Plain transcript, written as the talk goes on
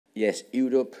Yes,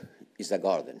 Europe is a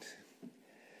garden.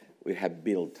 We have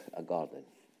built a garden.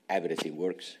 Everything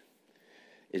works.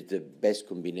 It's the best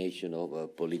combination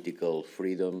of political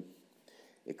freedom,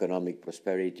 economic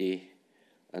prosperity,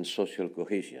 and social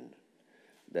cohesion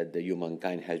that the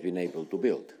humankind has been able to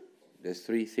build. The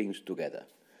three things together.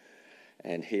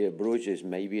 And here Bruges is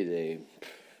maybe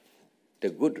the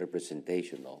good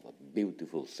representation of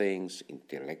beautiful things,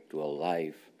 intellectual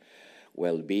life,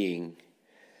 well-being.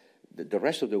 The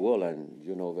rest of the world, and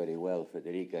you know very well,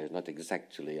 Federica, is not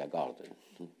exactly a garden.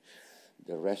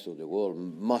 The rest of the world,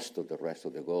 most of the rest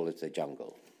of the world is a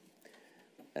jungle.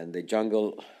 And the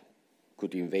jungle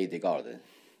could invade the garden.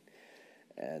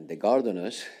 And the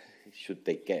gardeners should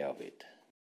take care of it.